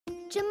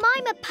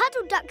Jemima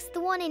Puddle-Duck's the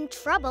one in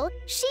trouble.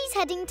 She's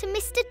heading to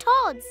Mr.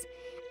 Todd's.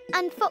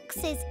 And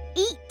foxes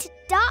eat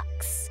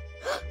ducks.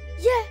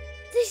 Yeah,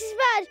 this is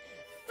bad.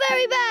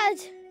 Very bad.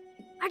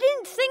 I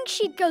didn't think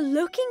she'd go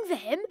looking for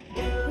him.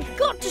 We've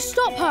got to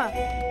stop her.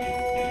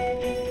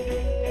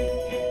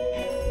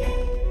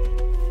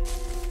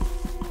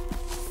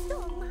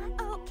 Stole my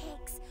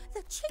oatcakes.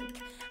 The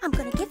cheek. I'm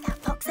going to give that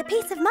fox a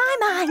piece of my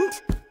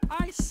mind.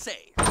 I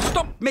say,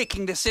 stop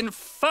making this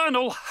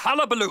infernal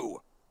hullabaloo.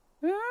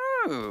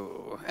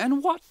 Oh,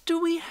 and what do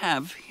we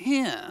have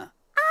here?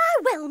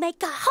 I will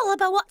make a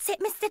hullabaloo, what's it,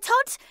 Mr.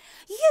 Todd?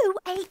 You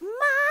ate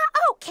my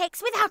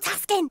oatcakes without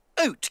asking.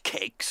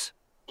 Oatcakes?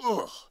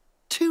 Ugh,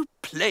 too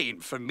plain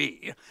for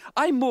me.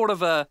 I'm more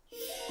of a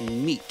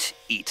meat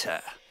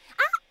eater.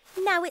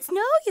 Now it's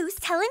no use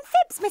telling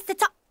fibs, Mr.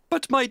 Todd.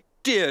 But my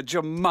dear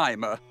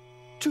Jemima,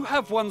 to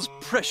have one's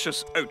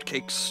precious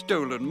oatcakes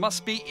stolen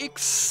must be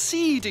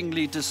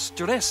exceedingly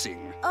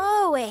distressing.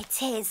 Oh,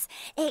 it is.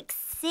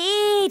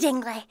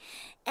 Exceedingly.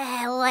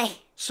 Ellie.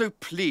 So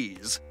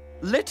please,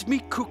 let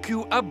me cook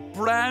you a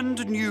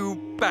brand new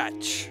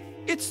batch.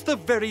 It's the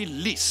very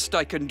least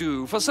I can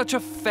do for such a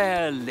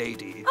fair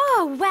lady.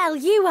 Oh, well,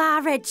 you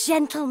are a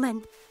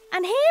gentleman.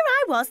 And here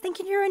I was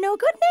thinking you were no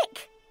good,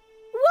 Nick.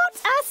 What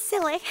a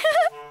silly.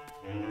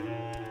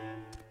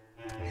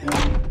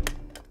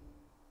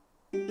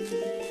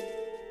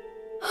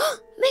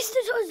 Mr.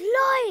 Todd's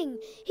lying.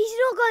 He's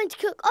not going to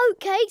cook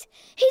oatcakes.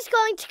 He's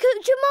going to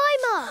cook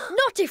Jemima.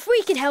 Not if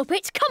we can help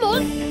it. Come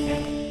on.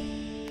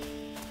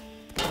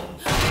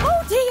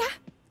 Oh, dear.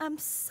 I'm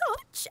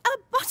such a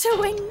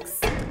butterwings.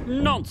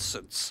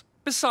 Nonsense.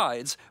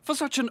 Besides, for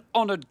such an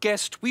honoured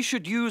guest, we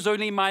should use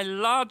only my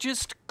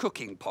largest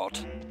cooking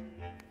pot.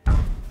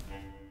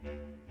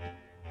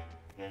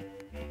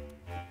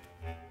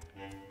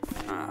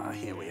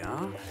 Here we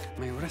are.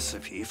 My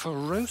recipe for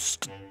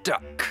roast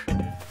duck.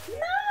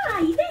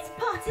 My, this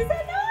pot is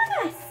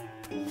enormous.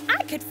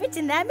 I could fit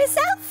in there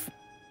myself.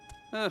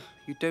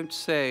 You don't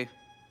say.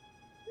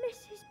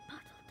 Mrs.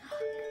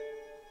 Puddle-Duck.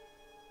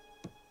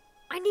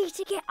 I need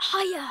to get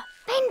higher.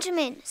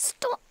 Benjamin,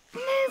 stop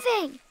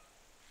moving.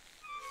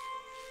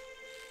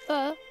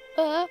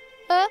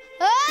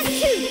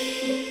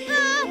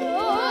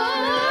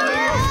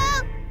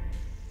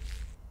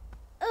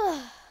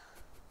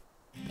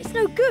 It's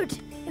no good.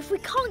 If we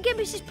can't get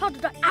Mrs.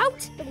 Puddle-Duck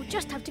out, then we'll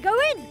just have to go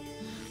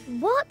in.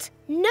 What?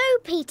 No,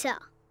 Peter.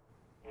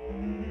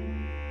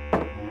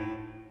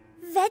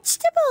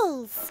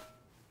 Vegetables.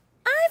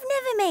 I've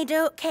never made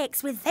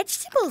oatcakes with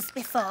vegetables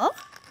before.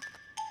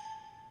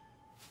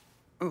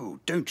 Oh,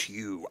 don't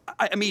you?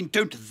 I mean,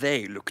 don't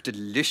they look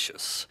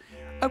delicious?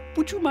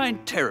 Would you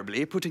mind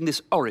terribly putting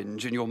this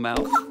orange in your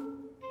mouth?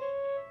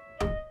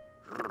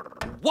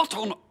 What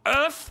on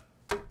earth?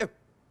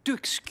 Do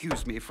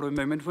excuse me for a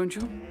moment, won't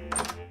you?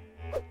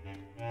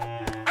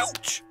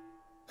 Ouch!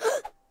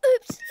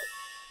 Oops.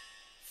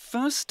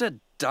 First a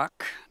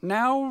duck,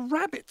 now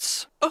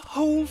rabbits. A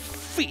whole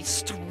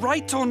feast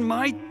right on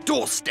my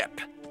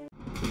doorstep.